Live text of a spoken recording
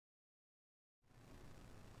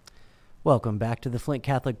Welcome back to the Flint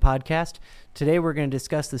Catholic Podcast. Today we're going to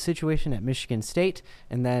discuss the situation at Michigan State,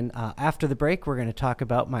 and then after the break, we're going to talk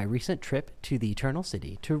about my recent trip to the Eternal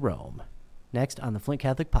City, to Rome. Next on the Flint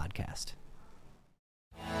Catholic Podcast.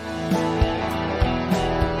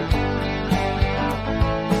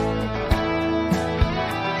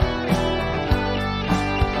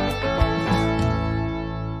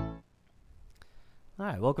 All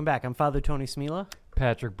right, welcome back. I'm Father Tony Smila.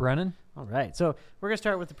 Patrick Brennan. All right, so we're going to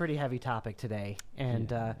start with a pretty heavy topic today,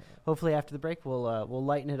 and hopefully after the break we'll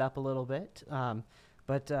lighten it up a little bit.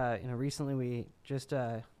 But recently we just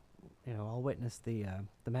all witnessed the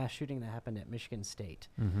mass shooting that happened at Michigan State,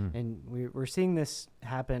 and we're seeing this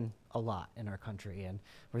happen a lot in our country, and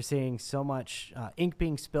we're seeing so much ink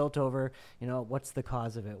being spilt over. What's the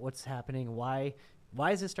cause of it? What's happening? Why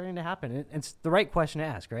is this starting to happen? And it's the right question to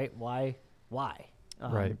ask, right? Why?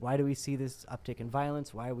 Right. Why do we see this uptick in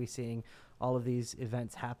violence? Why are we seeing all of these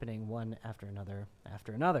events happening one after another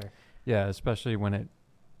after another? Yeah, especially when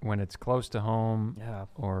it's close to home, Yeah.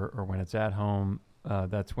 or when it's at home.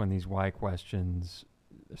 That's when these why questions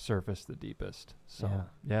surface the deepest. So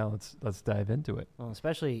let's dive into it. Well,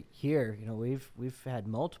 especially here, we've had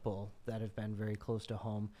multiple that have been very close to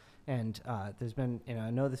home, and there's been, I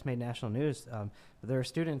know this made national news. But there are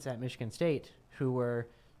students at Michigan State who were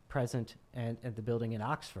present at the building in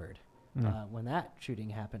Oxford when that shooting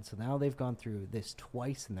happened. So now they've gone through this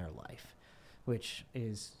twice in their life, which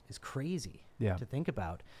is crazy to think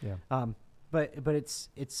about. Yeah. But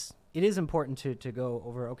it is important to go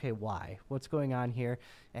over, okay, what's going on here?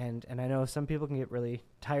 And I know some people can get really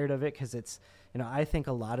tired of it because it's, I think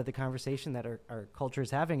a lot of the conversation that our culture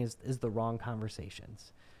is having is the wrong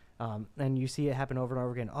conversations. And you see it happen over and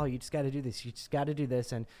over again. Oh, you just got to do this. You just got to do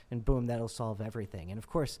this. And boom, that'll solve everything. And of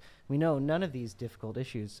course, we know none of these difficult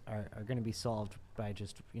issues are going to be solved by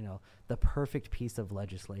just, the perfect piece of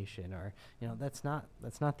legislation, or, that's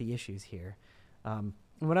not the issues here.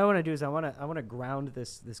 What I want to do is I want to ground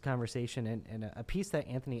this conversation in a piece that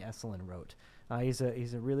Anthony Esselin wrote. He's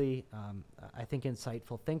a really, I think,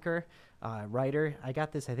 insightful thinker, writer. I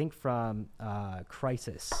got this, I think, from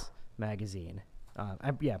Crisis magazine.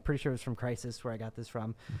 I'm pretty sure it was from Crisis where I got this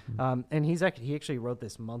from. And he actually wrote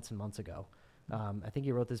this months and months ago. I think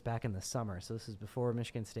he wrote this back in the summer, so this is before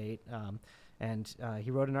Michigan State. And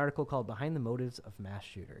he wrote an article called "Behind the Motives of Mass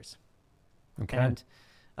Shooters." Okay. And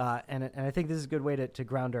I think this is a good way to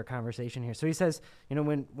ground our conversation here. So he says,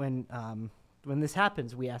 when this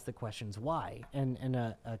happens, we ask the questions why, and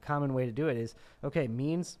a common way to do it is, okay,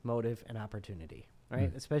 means, motive, and opportunity. Right,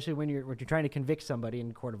 especially when you're trying to convict somebody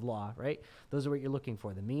in court of law, right? Those are what you're looking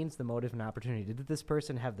for: the means, the motive, and opportunity. Did this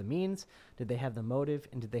person have the means? Did they have the motive?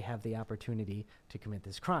 And did they have the opportunity to commit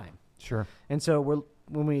this crime? Sure. And so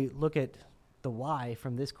when we look at the why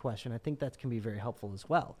from this question, I think that can be very helpful as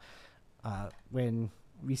well. When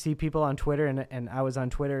we see people on Twitter, and I was on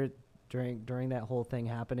Twitter during that whole thing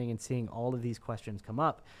happening and seeing all of these questions come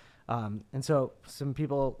up, and so some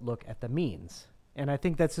people look at the means. And I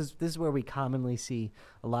think this is where we commonly see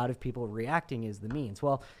a lot of people reacting, is the means.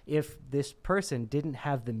 Well, if this person didn't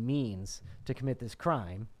have the means to commit this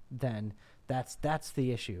crime, then that's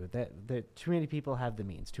the issue. That too many people have the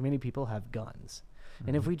means. Too many people have guns.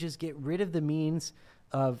 And if we just get rid of the means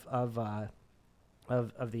of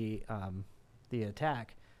the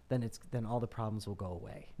attack, then all the problems will go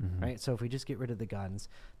away, right? So if we just get rid of the guns,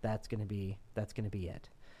 that's going to be it.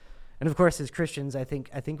 And of course, as Christians, I think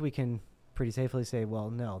we can pretty safely say, well,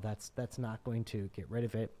 no, that's not going to get rid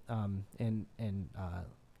of it. In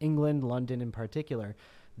England, London in particular,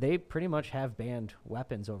 they pretty much have banned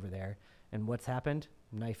weapons over there. And what's happened?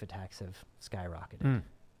 Knife attacks have skyrocketed,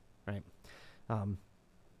 right?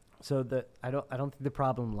 So I don't think the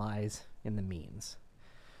problem lies in the means.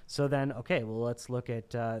 So then, okay, well, let's look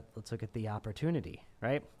at the opportunity,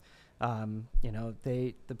 right?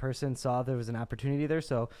 The person saw there was an opportunity there.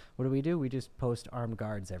 So what do? We just post armed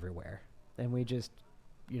guards everywhere. And we just,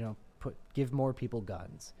 give more people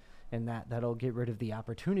guns, and that'll get rid of the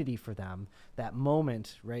opportunity for them, that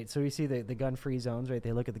moment, right? So you see the gun-free zones, right?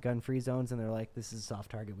 They look at the gun-free zones and they're like, this is a soft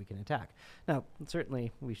target we can attack. Now,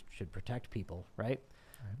 certainly we should protect people, right?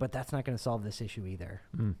 But that's not going to solve this issue either.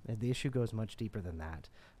 The issue goes much deeper than that.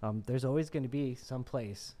 There's always going to be some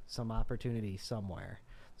place, some opportunity somewhere.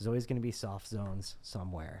 There's always going to be soft zones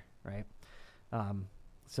somewhere, right?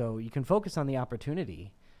 So you can focus on the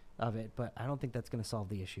opportunity of it, but I don't think that's going to solve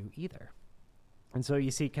the issue either. And so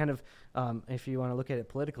you see kind of, if you want to look at it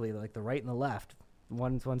politically, like the right and the left,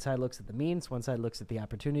 one side looks at the means, one side looks at the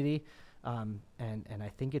opportunity, and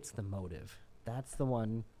I think it's the motive. That's the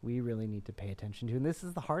one we really need to pay attention to, and this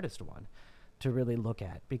is the hardest one to really look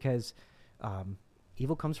at, because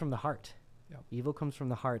evil comes from the heart. Yep. Evil comes from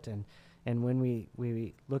the heart, and when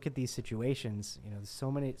we look at these situations, there's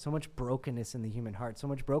so much brokenness in the human heart, so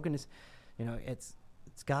much brokenness. It's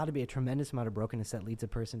got to be a tremendous amount of brokenness that leads a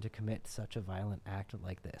person to commit such a violent act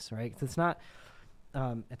like this, right? 'Cause it's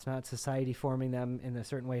not society forming them in a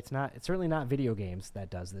certain way. It's certainly not video games that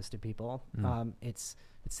does this to people. It's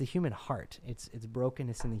the human heart. It's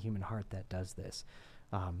brokenness in the human heart that does this.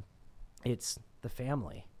 It's the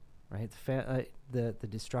family, right? The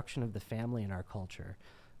destruction of the family in our culture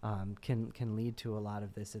can lead to a lot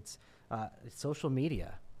of this. It's social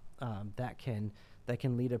media that can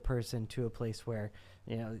lead a person to a place where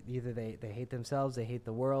either they hate themselves, they hate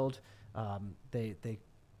the world, they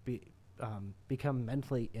become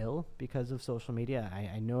mentally ill because of social media.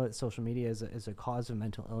 I know that social media is a cause of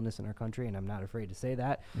mental illness in our country, and I'm not afraid to say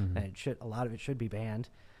that. And a lot of it should be banned.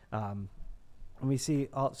 And we see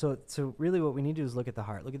so really what we need to do is look at the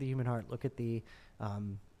heart, look at the human heart, look at the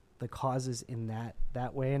causes in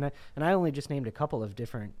that way. And I only just named a couple of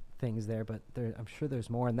different things there, but I'm sure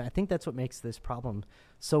there's more. And I think that's what makes this problem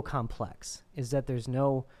so complex, is that there's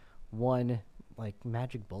no one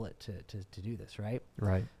magic bullet to do this, right?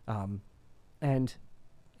 Right. And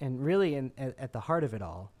really at the heart of it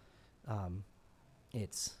all,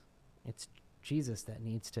 it's Jesus that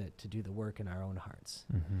needs to do the work in our own hearts.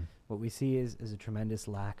 What we see is a tremendous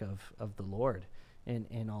lack of the Lord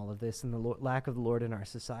in all of this, and the lack of the Lord in our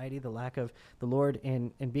society, the lack of the Lord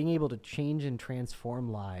in being able to change and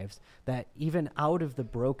transform lives, that even out of the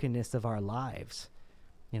brokenness of our lives,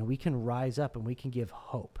 we can rise up and we can give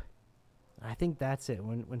hope. I think that's it.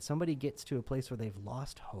 When somebody gets to a place where they've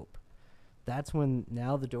lost hope, that's when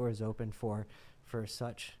now the door is open for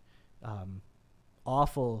such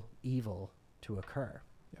awful evil to occur.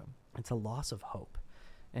 Yeah. It's a loss of hope.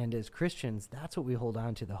 And as Christians, that's what we hold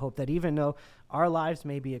on to, the hope that even though our lives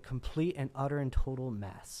may be a complete and utter and total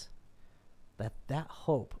mess, that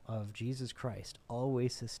hope of Jesus Christ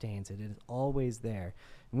always sustains it. It is always there.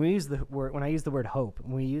 When I use the word hope,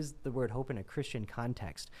 when we use the word hope in a Christian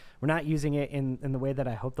context, we're not using it in the way that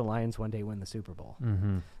I hope the Lions one day win the Super Bowl.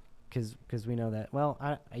 Because we know that, well,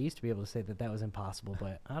 I used to be able to say that was impossible,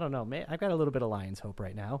 but I don't know. I've got a little bit of Lions hope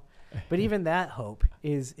right now. But even that hope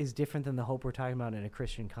is different than the hope we're talking about in a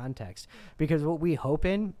Christian context. Because what we hope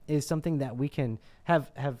in is something that we can have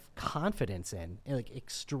confidence in,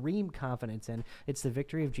 extreme confidence in. It's the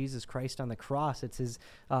victory of Jesus Christ on the cross. It's his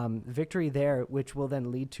victory there, which will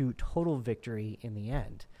then lead to total victory in the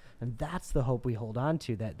end. And that's the hope we hold on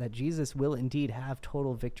to, that Jesus will indeed have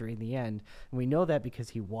total victory in the end. And we know that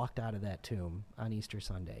because he walked out of that tomb on Easter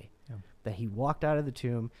Sunday. Yeah. That he walked out of the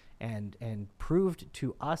tomb and proved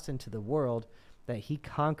to us and to the world that he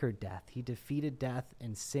conquered death. He defeated death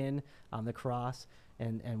and sin on the cross,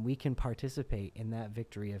 and we can participate in that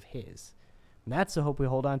victory of his. And that's the hope we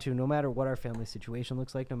hold on to, no matter what our family situation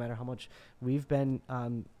looks like, no matter how much we've been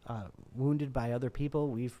wounded by other people,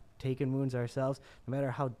 we've taken wounds ourselves, no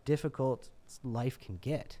matter how difficult life can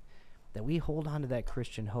get, that we hold on to that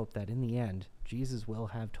Christian hope that in the end, Jesus will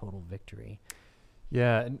have total victory.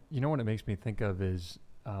 Yeah, and what it makes me think of is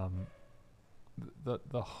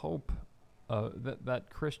the hope, that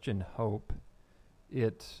Christian hope,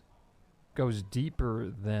 it goes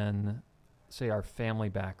deeper than, say, our family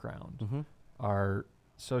background, our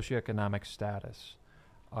socioeconomic status,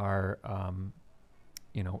 our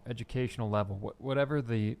educational level, whatever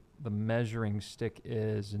the measuring stick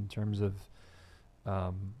is in terms of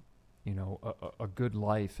a good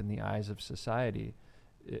life in the eyes of society.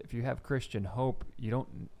 If you have Christian hope, you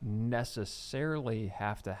don't necessarily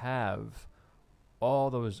have to have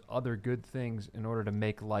all those other good things in order to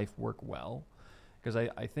make life work well, because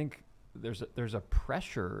I think there's a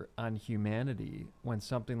pressure on humanity when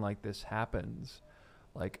something like this happens.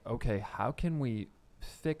 Like, okay, how can we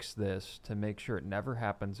fix this to make sure it never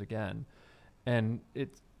happens again? And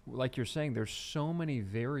it's like you're saying, there's so many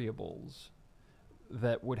variables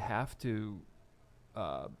that would have to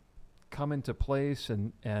come into place,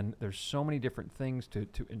 and there's so many different things to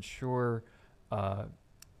ensure the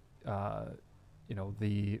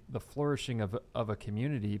flourishing of a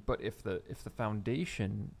community. But if the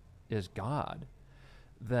foundation is God,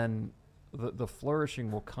 then the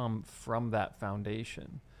flourishing will come from that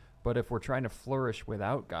foundation. But if we're trying to flourish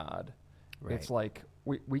without God, right, it's like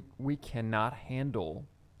we cannot handle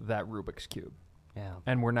that Rubik's Cube. Yeah.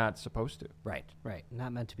 And we're not supposed to. Right.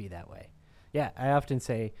 Not meant to be that way. Yeah, I often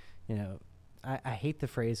say, I hate the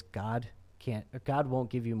phrase God won't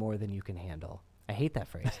give you more than you can handle. I hate that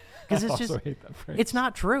phrase. Because it's just, hate that phrase. It's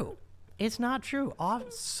not true. It's not true.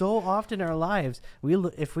 So often in our lives,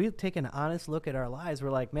 if we take an honest look at our lives,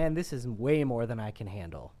 we're like, man, this is way more than I can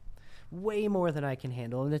handle. way more than I can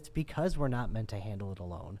handle. And it's because we're not meant to handle it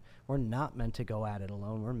alone. We're not meant to go at it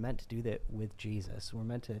alone. We're meant to do that with Jesus. We're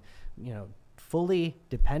meant to, fully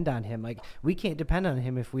depend on him. Like, we can't depend on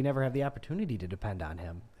him if we never have the opportunity to depend on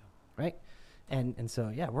him, right? And so,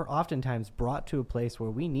 yeah, we're oftentimes brought to a place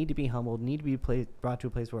where we need to be humbled, need to be brought to a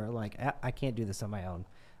place where, like, I can't do this on my own.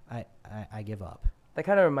 I give up. That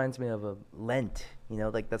kind of reminds me of a Lent,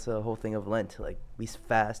 like that's the whole thing of Lent. Like, we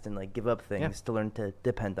fast and like give up things to learn to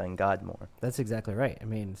depend on God more. That's exactly right. I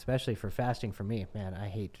mean, especially for fasting for me, man, I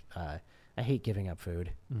hate giving up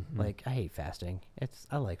food. Mm-hmm. Like, I hate fasting.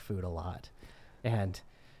 I like food a lot. And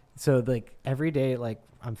so, like, every day, like,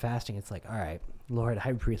 I'm fasting, it's like, all right, Lord, I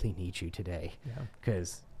really need you today.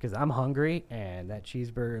 Because I'm hungry and that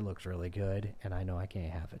cheeseburger looks really good and I know I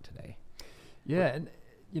can't have it today. Yeah, and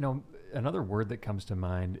another word that comes to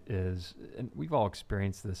mind is, and we've all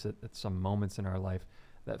experienced this at some moments in our life,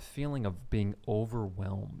 that feeling of being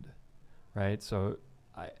overwhelmed, right? So,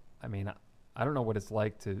 I mean, I don't know what it's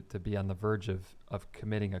like to be on the verge of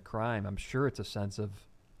committing a crime. I'm sure it's a sense of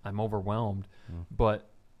I'm overwhelmed, but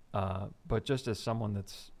just as someone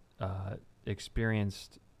that's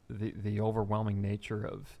experienced the overwhelming nature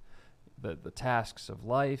of the tasks of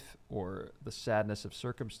life or the sadness of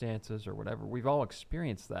circumstances or whatever, we've all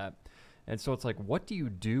experienced that. And so it's like, what do you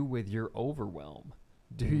do with your overwhelm?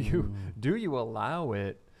 Do you allow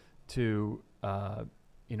it to kind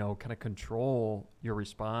of control your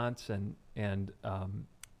response and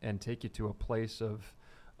take you to a place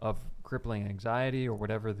of crippling anxiety or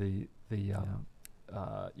whatever the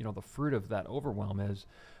fruit of that overwhelm is?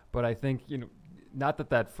 But I think, not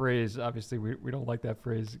that phrase, obviously we don't like that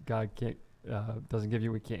phrase, God can't doesn't give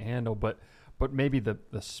you what you can't handle, but maybe the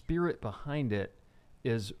spirit behind it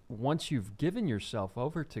is, once you've given yourself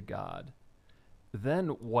over to God, then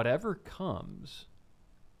whatever comes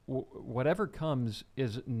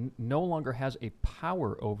is no longer has a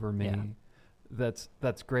power over me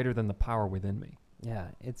that's greater than the power within me. Yeah,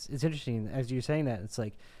 it's interesting as you're saying that. It's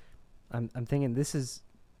like I'm thinking this is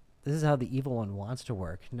how the evil one wants to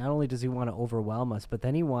work. Not only does he want to overwhelm us, but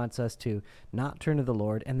then he wants us to not turn to the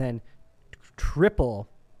Lord and then triple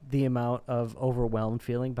the amount of overwhelmed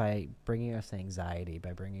feeling by bringing us anxiety,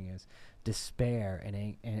 by bringing us despair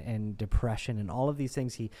and depression and all of these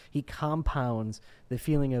things. He compounds the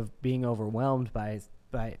feeling of being overwhelmed by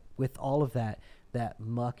with all of that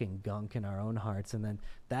muck and gunk in our own hearts, and then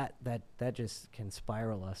that just can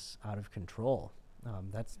spiral us out of control.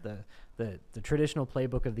 That's the traditional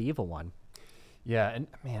playbook of the evil one. Yeah, and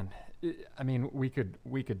man, I mean, we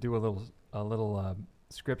could do a little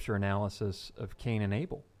scripture analysis of Cain and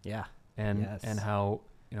Abel. Yeah, and how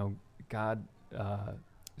God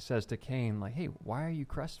says to Cain, like, hey, why are you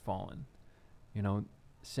crestfallen?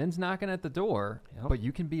 Sin's knocking at the door, but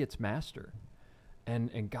you can be its master.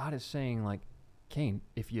 And God is saying, like, Cain,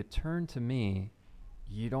 if you turn to me,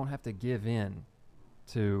 you don't have to give in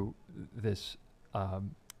to this. I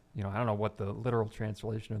don't know what the literal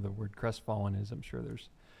translation of the word crestfallen is. I'm sure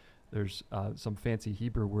there's some fancy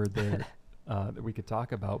Hebrew word there that we could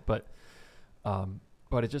talk about, but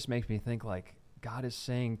it just makes me think, like, God is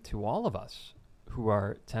saying to all of us who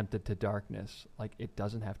are tempted to darkness, like, it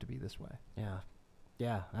doesn't have to be this way.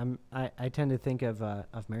 Yeah. I tend to think of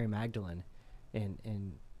Mary Magdalene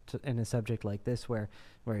in a subject like this, where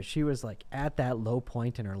she was, like, at that low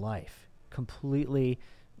point in her life, completely,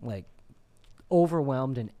 like,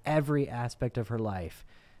 overwhelmed in every aspect of her life,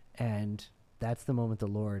 and that's the moment the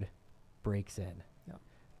Lord breaks in.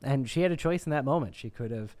 And she had a choice in that moment. She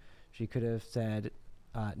could have said,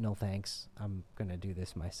 no thanks, I'm going to do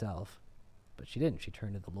this myself. But she didn't. She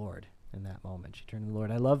turned to the Lord in that moment. She turned to the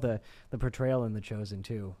Lord. I love the portrayal in The Chosen,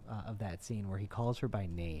 too, of that scene where he calls her by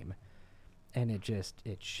name, and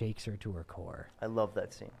it shakes her to her core. I love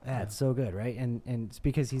that scene. Yeah, it's so good, right? And it's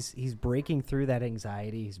because he's breaking through that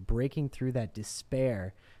anxiety. He's breaking through that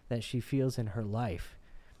despair that she feels in her life.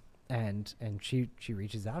 And she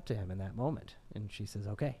reaches out to him in that moment, and she says,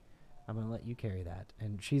 okay, I'm going to let you carry that.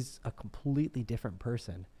 And she's a completely different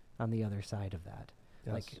person on the other side of that.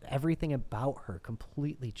 Yes. Like, everything about her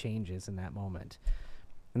completely changes in that moment.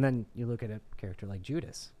 And then you look at a character like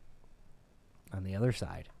Judas on the other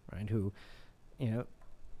side, right, who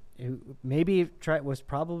maybe was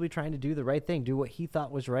probably trying to do the right thing, do what he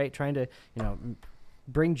thought was right, trying to,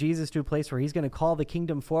 bring Jesus to a place where he's going to call the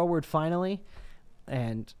kingdom forward finally.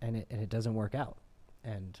 And it doesn't work out.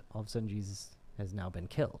 And all of a sudden Jesus has now been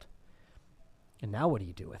killed. And now what do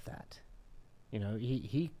you do with that?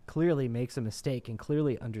 He clearly makes a mistake and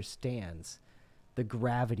clearly understands the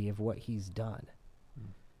gravity of what he's done.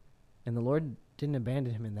 And the Lord didn't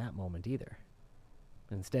abandon him in that moment either.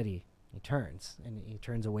 Instead, he he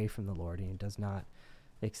turns away from the Lord, and he does not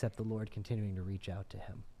accept the Lord continuing to reach out to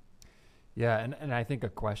him. Yeah, and I think a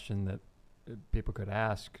question that people could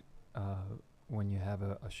ask when you have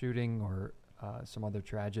a shooting or some other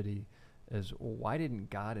tragedy is, well, why didn't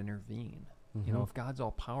God intervene? Mm-hmm. You know, if God's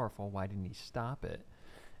all powerful, why didn't he stop it?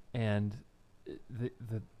 And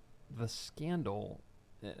the scandal,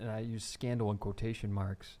 and I use scandal in quotation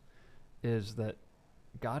marks, is that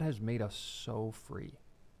God has made us so free.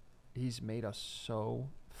 He's made us so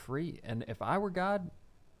free. And if I were God,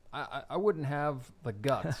 I wouldn't have the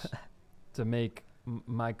guts to make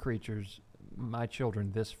my creatures, my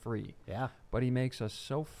children, this free. Yeah. But he makes us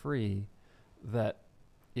so free that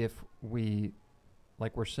if we,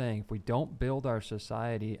 like we're saying, if we don't build our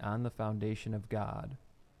society on the foundation of God,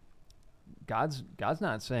 God's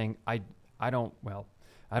not saying, I don't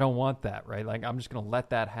want that, right? Like, I'm just going to let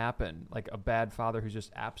that happen, like a bad father who's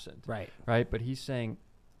just absent. Right. Right? But he's saying,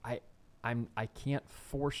 I can't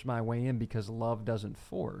force my way in because love doesn't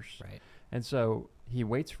force. Right. And so he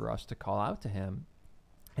waits for us to call out to him.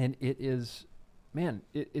 And it is, man,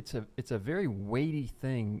 it's a very weighty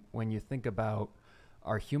thing when you think about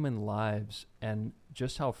our human lives and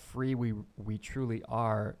just how free we truly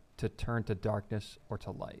are to turn to darkness or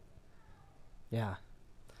to light. Yeah.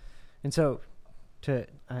 And so to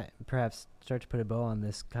perhaps start to put a bow on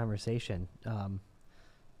this conversation,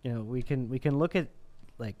 we can look at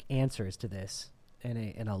like answers to this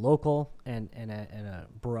in a local and in a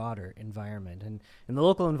broader environment. And in the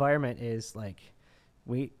local environment is like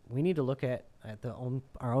we need to look at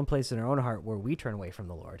our own place in our own heart where we turn away from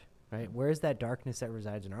the Lord, right? Where is that darkness that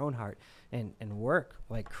resides in our own heart, and work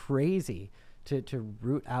like crazy to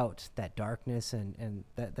root out that darkness and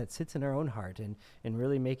that sits in our own heart, and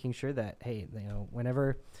really making sure that, hey,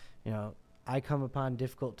 whenever, I come upon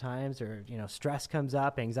difficult times, or, stress comes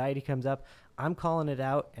up, anxiety comes up, I'm calling it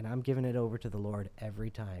out and I'm giving it over to the Lord every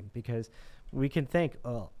time, because we can think,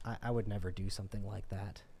 oh, I would never do something like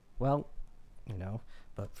that. Well,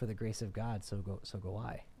 but for the grace of God, so go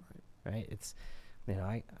I, right? It's,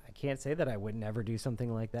 I can't say that I would never do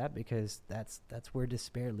something like that, because that's where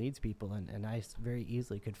despair leads people, and I very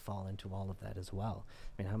easily could fall into all of that as well.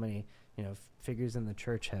 I mean, how many figures in the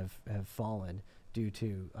church have fallen due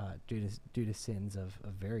to sins of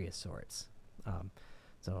various sorts.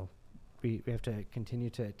 So we have to continue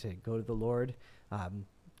to go to the Lord,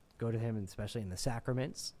 go to Him, and especially in the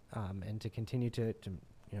sacraments, and to continue to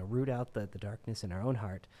root out the darkness in our own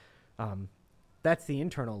heart. That's the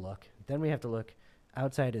internal look. Then we have to look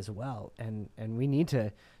outside as well, and we need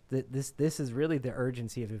to. This is really the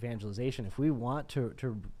urgency of evangelization. If we want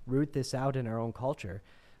to root this out in our own culture,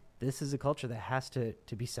 this is a culture that has to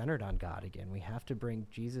be centered on God again. We have to bring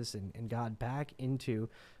Jesus and God back into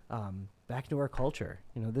our culture.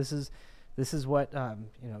 This is what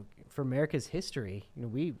for America's history.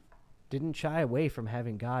 We didn't shy away from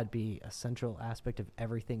having God be a central aspect of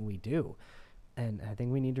everything we do. And I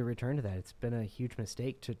think we need to return to that. It's been a huge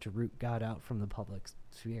mistake to root God out from the public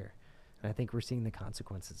sphere. And I think we're seeing the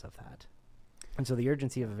consequences of that. And so the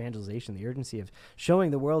urgency of evangelization, the urgency of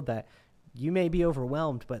showing the world that you may be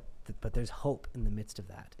overwhelmed, but there's hope in the midst of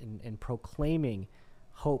that, and proclaiming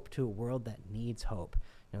hope to a world that needs hope.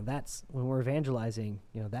 That's when we're evangelizing,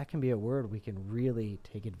 that can be a word we can really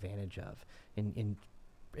take advantage of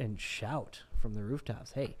and shout from the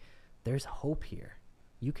rooftops, hey, there's hope here.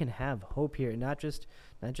 You can have hope here, not just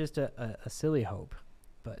a silly hope,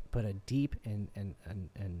 but a deep and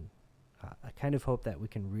a kind of hope that we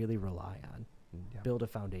can really rely on and build a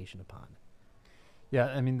foundation upon. Yeah,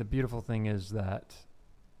 I mean, the beautiful thing is that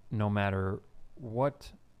no matter what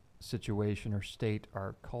situation or state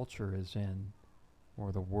our culture is in,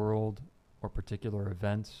 or the world, or particular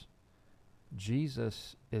events,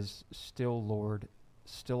 Jesus is still Lord,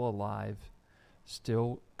 still alive,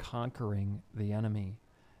 still conquering the enemy.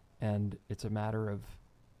 And it's a matter of,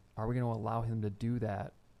 are we going to allow him to do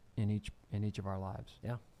that in each of our lives?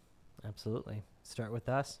 Yeah, absolutely. Start with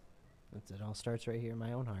us. It all starts right here in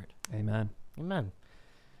my own heart. Amen. Amen.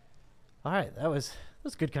 All right, that was a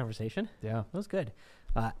good conversation. Yeah. That was good.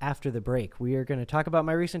 After the break, we are going to talk about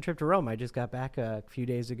my recent trip to Rome. I just got back a few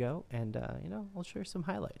days ago, and I'll share some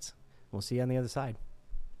highlights. We'll see you on the other side.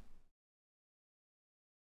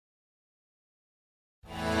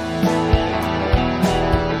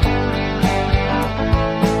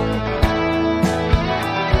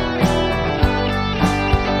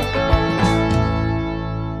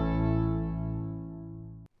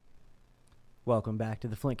 Welcome back to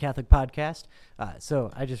the Flint Catholic Podcast.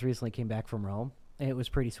 So I just recently came back from Rome, and it was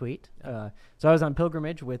pretty sweet. So I was on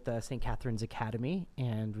pilgrimage with St. Catherine's Academy,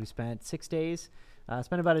 and we spent 6 days,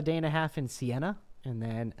 spent about a day and a half in Siena, and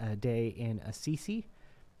then a day in Assisi,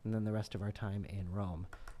 and then the rest of our time in Rome.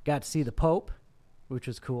 Got to see the Pope, which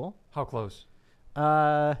was cool. How close?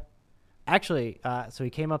 Actually, so he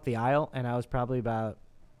came up the aisle, and I was probably about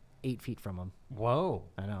 8 feet from him. Whoa.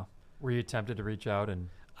 I know. Were you tempted to reach out and...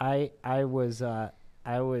 I was,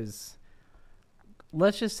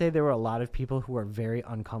 let's just say there were a lot of people who were very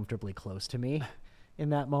uncomfortably close to me in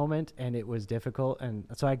that moment, and it was difficult. And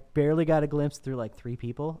so I barely got a glimpse through like 3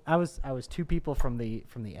 people. I was 2 people from the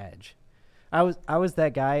edge. I was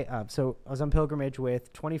that guy. So I was on pilgrimage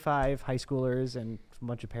with 25 high schoolers and a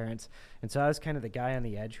bunch of parents. And so I was kind of the guy on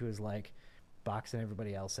the edge who was like boxing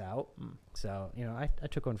everybody else out. So, I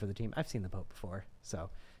took one for the team. I've seen the Pope before. So,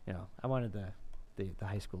 I wanted the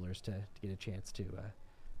high schoolers to get a chance to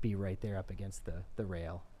be right there up against the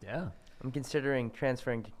rail. Yeah. I'm considering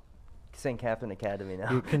transferring to St. Catherine Academy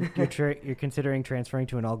now. You're considering transferring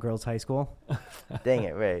to an all-girls high school? Dang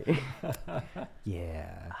it, right.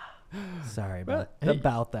 Yeah. Sorry Well,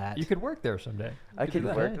 about that. You could work there someday. I could do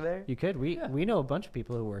that. work there? You could. We Yeah. know a bunch of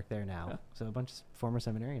people who work there now. Yeah. So a bunch of former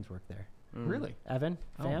seminarians work there. Really? Evan,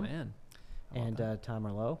 Oh, Fam, man. How about and that? Tom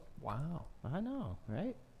Merlot. Wow. I know,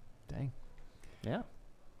 right? Dang. Yeah.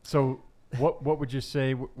 So what would you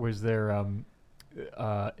say was there an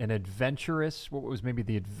adventurous, what was maybe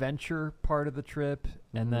the adventure part of the trip,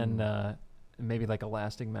 and then maybe like a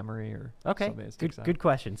lasting memory or something that sticks out? Good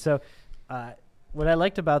question. So what I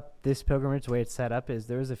liked about this pilgrimage, the way it's set up, is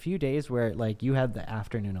there was a few days where like you had the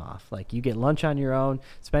afternoon off. Like you get lunch on your own,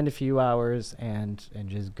 spend a few hours, and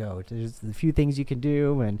just go. There's a few things you can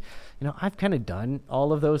do, and I've kind of done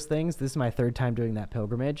all of those things. This is my 3rd time doing that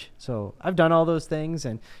pilgrimage, so I've done all those things,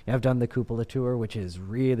 and I've done the cupola tour, which is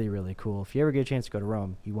really, really cool. If you ever get a chance to go to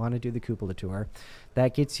Rome, you want to do the cupola tour.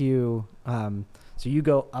 That gets you. So you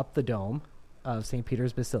go up the dome of St.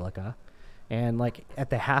 Peter's Basilica. And like at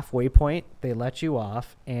the halfway point, they let you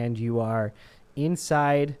off, and you are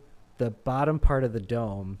inside the bottom part of the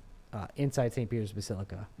dome, inside St. Peter's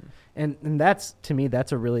Basilica. And that's, to me,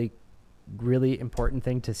 that's a really, really important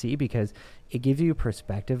thing to see, because it gives you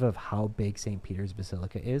perspective of how big St. Peter's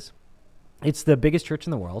Basilica is. It's the biggest church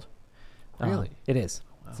in the world. Really? It is.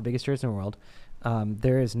 Wow. It's the biggest church in the world.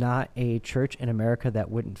 There is not a church in America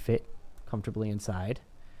that wouldn't fit comfortably inside.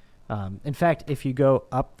 In fact, if you go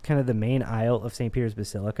up kind of the main aisle of St. Peter's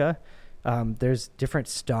Basilica, there's different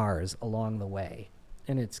stars along the way,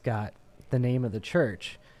 and it's got the name of the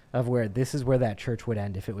church of where this is where that church would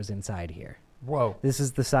end if it was inside here. Whoa. This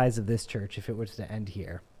is the size of this church if it was to end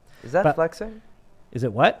here. Is that But- flexing? Is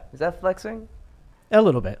it what? Is that flexing? A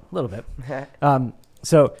little bit.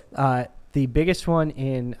 So the biggest one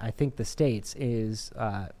in, I think, the States is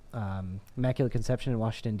Immaculate Conception in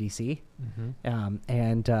Washington, D.C.,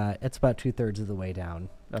 and it's about 2/3 of the way down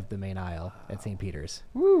of the main aisle at St. Peter's.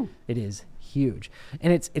 Woo. It is huge.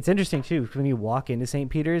 And it's interesting, too, when you walk into St.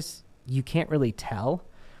 Peter's, you can't really tell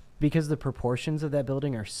because the proportions of that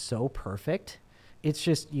building are so perfect. It's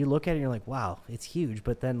just, you look at it and you're like, wow, it's huge.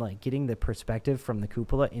 But then, like, getting the perspective from the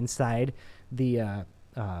cupola inside the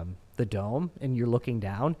dome, and you're looking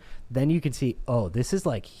down, then you can see, oh, this is,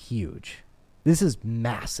 like, huge. This is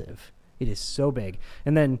massive. It is so big.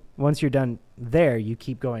 And then once you're done there, you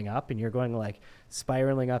keep going up, and you're going, like,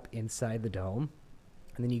 spiraling up inside the dome.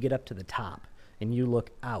 And then you get up to the top, and you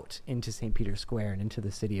look out into St. Peter's Square and into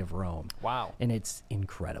the city of Rome. Wow. And it's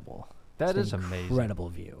incredible. That It's is an amazing. incredible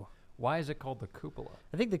view. Why is it called the cupola?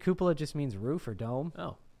 I think the cupola just means roof or dome.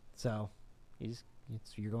 Oh, So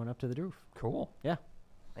you're going up to the roof. cool. Yeah,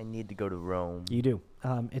 I need to go to Rome. you do.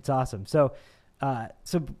 It's awesome. So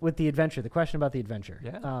with the adventure, the question about the adventure.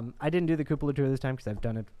 Yeah. I didn't do the cupola tour this time because I've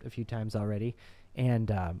done it a few times already.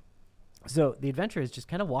 And so the adventure is just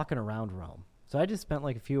kind of walking around Rome. So I just spent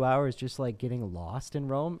like a few hours just like getting lost in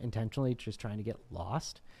Rome, intentionally just trying to get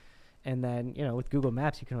lost. And then, with Google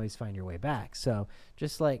Maps, you can always find your way back. So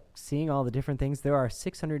just like seeing all the different things, there are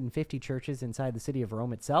 650 churches inside the city of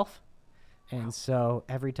Rome itself. And so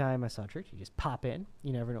every time I saw a church, you just pop in.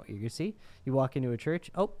 You never know what you're going to see. You walk into a church.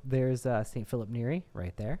 Oh, there's St. Philip Neri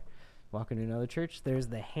right there. Walk into another church. There's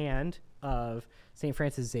the hand of St.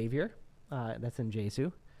 Francis Xavier. That's in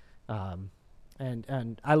Jesu.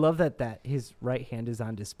 And I love that his right hand is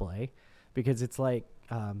on display because it's like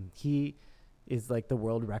he is like the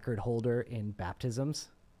world record holder in baptisms.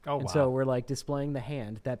 Oh, and wow. so we're like displaying the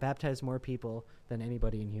hand that baptized more people than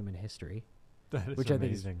anybody in human history, That is which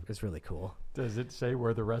amazing. I think is really cool. Does it say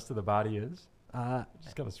where the rest of the body is?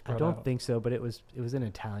 Just gotta I spread don't out. think so, but it was in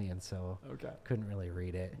Italian, so Okay. couldn't really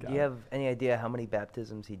read it. Do you have any idea how many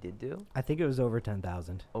baptisms he did do? I think it was over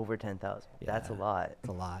 10,000. Over 10,000. That's a Yeah. lot. It's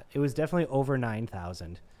a lot. It was definitely over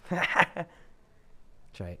 9,000.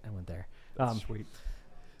 That's right. I went there. That's sweet.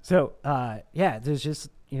 So, yeah, there's just,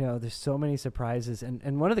 there's so many surprises.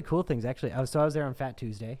 And one of the cool things, actually, I was there on Fat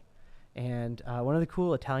Tuesday. And one of the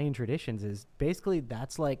cool Italian traditions is basically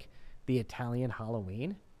that's like the Italian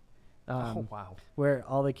Halloween. Oh, wow. Where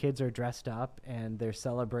all the kids are dressed up and they're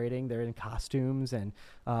celebrating. They're in costumes. And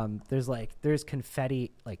there's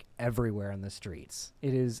confetti like everywhere on the streets.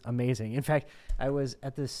 It is amazing. In fact, I was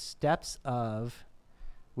at the steps of,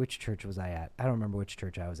 which church was I at? I don't remember which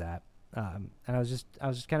church I was at. And I was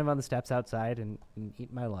just kind of on the steps outside and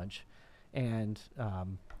eating my lunch, and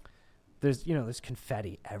there's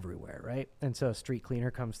confetti everywhere, right? And so a street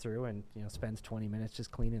cleaner comes through and spends 20 minutes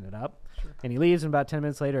just cleaning it up, Sure. And he leaves. And about 10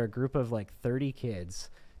 minutes later, a group of like 30 kids.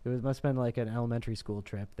 Must have been like an elementary school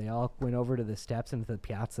trip. They all went over to the steps into the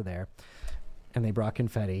piazza there, and they brought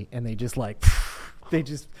confetti, and they just they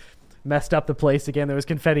just messed up the place again. There was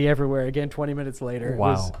confetti everywhere again. 20 minutes later, Wow.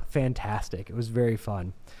 It was fantastic. It was very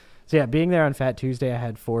fun. So yeah, being there on Fat Tuesday, I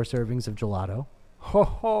had 4 servings of gelato. Ho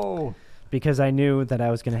ho! Because I knew that I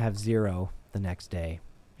was going to have 0 the next day.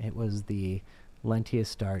 It was the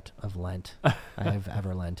lentiest start of Lent I have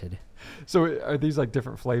ever lented. So are these like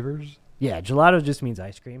different flavors? Yeah, gelato just means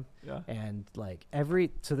ice cream. Yeah. And like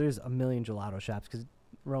so there's a million gelato shops because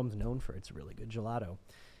Rome's known for its really good gelato.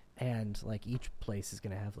 And like each place is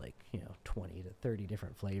going to have like, 20 to 30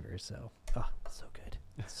 different flavors. So, it's so good.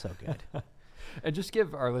 It's so good. And just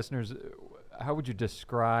give our listeners, how would you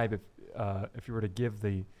describe if you were to give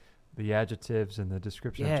the adjectives and the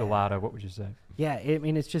description of gelato? What would you say? Yeah,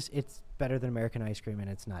 it's better than American ice cream, and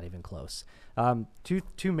it's not even close.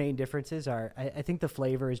 Two main differences are I think the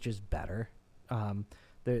flavor is just better.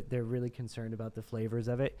 They're really concerned about the flavors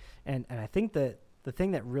of it, and I think that the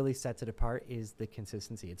thing that really sets it apart is the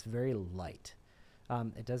consistency. It's very light.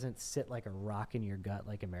 It doesn't sit like a rock in your gut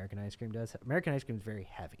like American ice cream does. American ice cream is very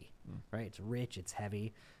heavy, right? It's rich, it's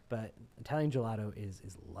heavy, but Italian gelato is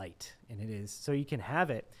light, and it is so you can have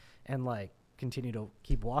it and like continue to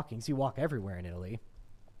keep walking. So you walk everywhere in Italy,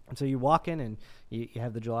 and so you walk in and you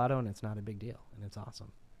have the gelato, and it's not a big deal, and it's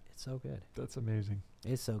awesome. It's so good. That's amazing.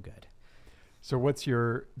 It's so good. So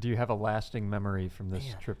do you have a lasting memory from this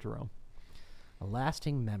trip to Rome? A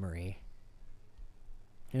lasting memory.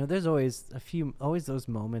 There's always those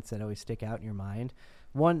moments that always stick out in your mind.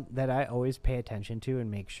 One that I always pay attention to and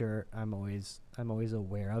make sure I'm always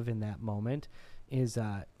aware of in that moment is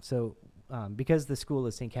because the school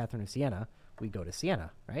is St. Catherine of Siena, we go to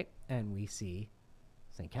Siena, right? And we see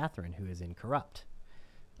St. Catherine, who is incorrupt.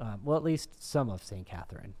 Well, at least some of St.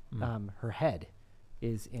 Catherine. Her head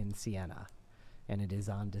is in Siena, and it is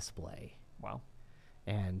on display. Wow.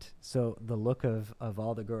 And so the look of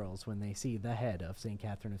all the girls when they see the head of St.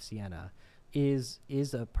 Catherine of Siena is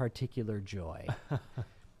a particular joy.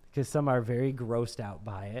 Because some are very grossed out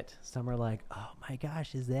by it. Some are like, oh my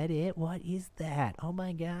gosh, is that it? What is that? Oh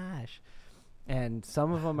my gosh. And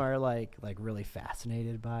some of them are like really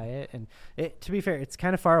fascinated by it. And to be fair, it's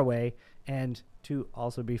kind of far away. And to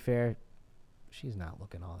also be fair, she's not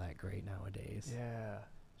looking all that great nowadays. Yeah.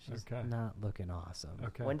 She's not looking awesome.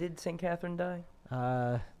 Okay. When did St. Catherine die?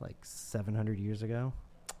 Like 700 years ago.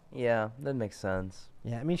 Yeah, that makes sense.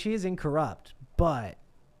 Yeah, I mean, she is incorrupt, but,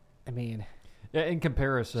 I mean... Yeah, in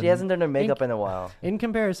comparison... She hasn't done her makeup in a while. In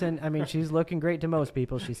comparison, I mean, she's looking great to most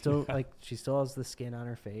people. She still, she still has the skin on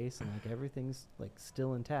her face, and, everything's,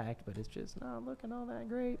 still intact, but it's just not looking all that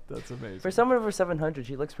great. That's amazing. For someone over 700,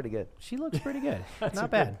 she looks pretty good. She looks pretty good. Not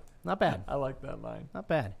bad. Not bad. I like that line. Not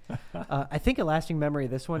bad. I think a lasting memory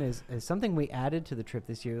of this one is something we added to the trip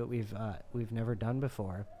this year that we've never done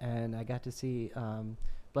before, and I got to see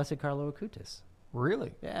Blessed Carlo Acutis.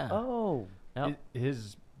 Really? Yeah. Oh. Yep.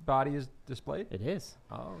 His body is displayed? It is.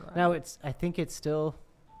 All right. Now, I think it's still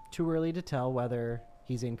too early to tell whether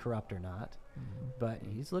he's incorrupt or not, but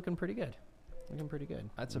he's looking pretty good.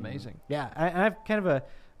 That's amazing. Yeah, I have kind of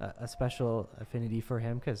a special affinity for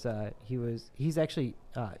him because he's actually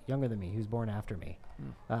younger than me. He was born after me.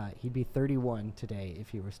 He'd be 31 today if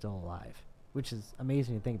he were still alive, which is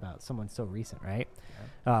amazing to think about. Someone so recent, right?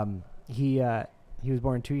 Yeah. He was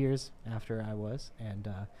born 2 years after I was, and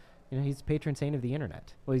he's the patron saint of the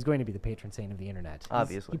internet. Well, he's going to be the patron saint of the internet.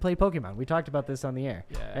 Obviously. He played Pokemon. We talked about this on the air.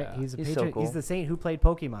 Yeah. Right? He's so cool. He's the saint who played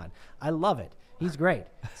Pokemon. I love it. He's great.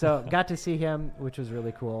 So got to see him, which was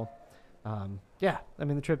really cool. Yeah, I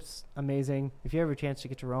mean, the trip's amazing. If you ever have a chance to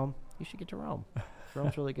get to Rome, you should get to Rome.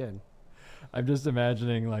 Rome's really good. I'm just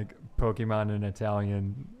imagining Pokemon in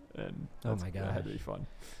Italian, and Oh my gosh, that had to be fun.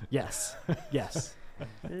 Yes, yes.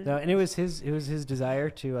 No, and it was his desire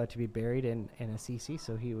to be buried in Assisi,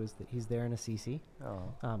 so he's there in Assisi.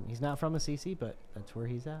 Oh, he's not from Assisi, but that's where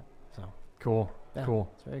he's at. So Cool. yeah,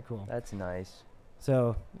 Cool. it's very cool. that's nice.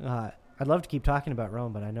 So I'd love to keep talking about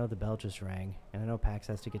Rome, but I know the bell just rang, and I know Pax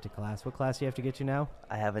has to get to class. What class do you have to get to now?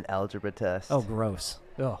 I have an algebra test. Oh, gross.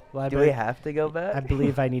 Oh, well, Do we have to go back? I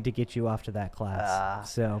believe I need to get you off to that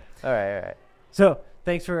class. So, all right. So,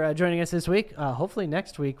 thanks for joining us this week. Hopefully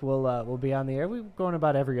next week we'll be on the air. We're going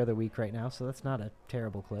about every other week right now, so that's not a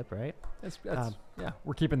terrible clip, right? Yeah,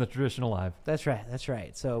 we're keeping the tradition alive. That's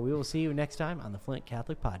right. So we will see you next time on the Flint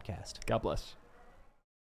Catholic Podcast. God bless.